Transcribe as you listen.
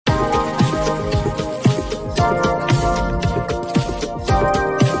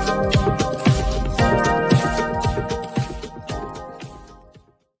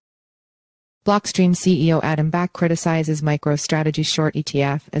Blockstream CEO Adam Back criticizes MicroStrategy short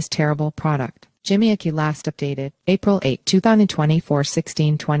ETF as terrible product. Jimmy Aki last updated, April 8, 2024,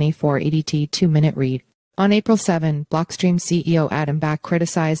 16:24 EDT 2-minute read. On April 7, Blockstream CEO Adam Back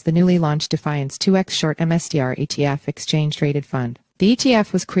criticized the newly launched Defiance 2x short MSTR ETF exchange-traded fund. The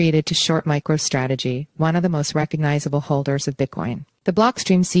ETF was created to short MicroStrategy, one of the most recognizable holders of Bitcoin. The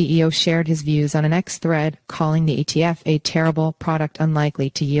Blockstream CEO shared his views on an X thread, calling the ETF a terrible product unlikely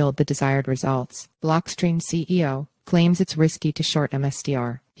to yield the desired results. Blockstream CEO claims it's risky to short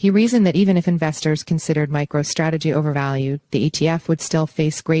MSTR. He reasoned that even if investors considered MicroStrategy overvalued, the ETF would still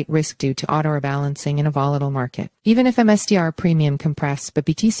face great risk due to auto-rebalancing in a volatile market. Even if MSTR premium compress but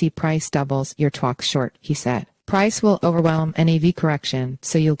BTC price doubles, you're twalks short, he said. Price will overwhelm NAV correction,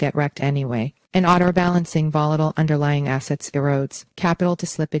 so you'll get wrecked anyway. And auto-rebalancing volatile underlying assets erodes capital to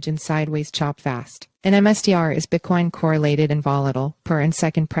slippage and sideways chop fast. An MSTR is Bitcoin correlated and volatile. Per and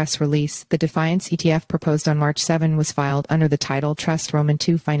second press release, the Defiance ETF proposed on March 7 was filed under the title Trust Roman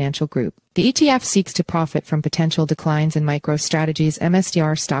II Financial Group. The ETF seeks to profit from potential declines in MicroStrategy's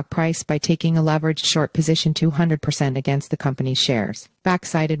MSTR stock price by taking a leveraged short position 200% against the company's shares. Back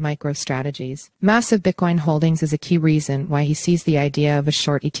cited MicroStrategy's massive Bitcoin holdings as a key reason why he sees the idea of a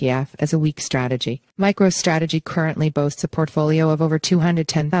short ETF as a weak strategy. MicroStrategy currently boasts a portfolio of over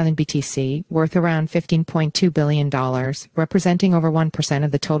 210,000 BTC, worth around $15.2 billion, representing over 1%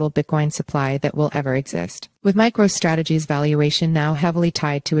 of the total Bitcoin supply that will ever exist. With MicroStrategy's valuation now heavily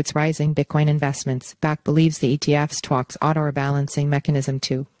tied to its rising Bitcoin investments, Back believes the ETF's TWAC's auto-rebalancing mechanism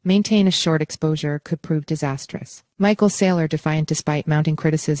to maintain a short exposure could prove disastrous. Michael Saylor defiant despite mounting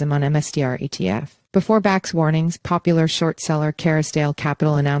criticism on MSTR ETF. Before Back's warnings, popular short seller Carisdale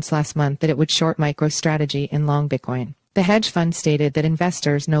Capital announced last month that it would short MicroStrategy and long Bitcoin. The hedge fund stated that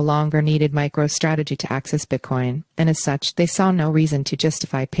investors no longer needed MicroStrategy to access Bitcoin, and as such, they saw no reason to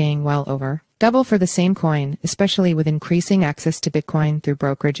justify paying well over double for the same coin, especially with increasing access to Bitcoin through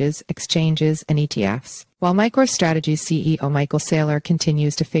brokerages, exchanges, and ETFs. While MicroStrategy's CEO Michael Saylor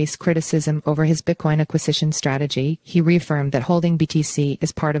continues to face criticism over his Bitcoin acquisition strategy, he reaffirmed that holding BTC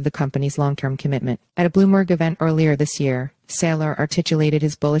is part of the company's long-term commitment. At a Bloomberg event earlier this year, Saylor articulated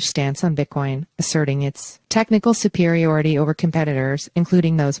his bullish stance on Bitcoin, asserting its technical superiority over competitors,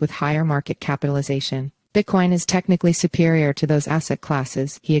 including those with higher market capitalization. Bitcoin is technically superior to those asset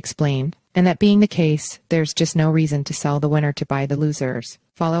classes, he explained, and that being the case, there's just no reason to sell the winner to buy the losers.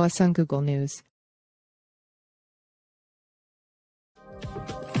 Follow us on Google News.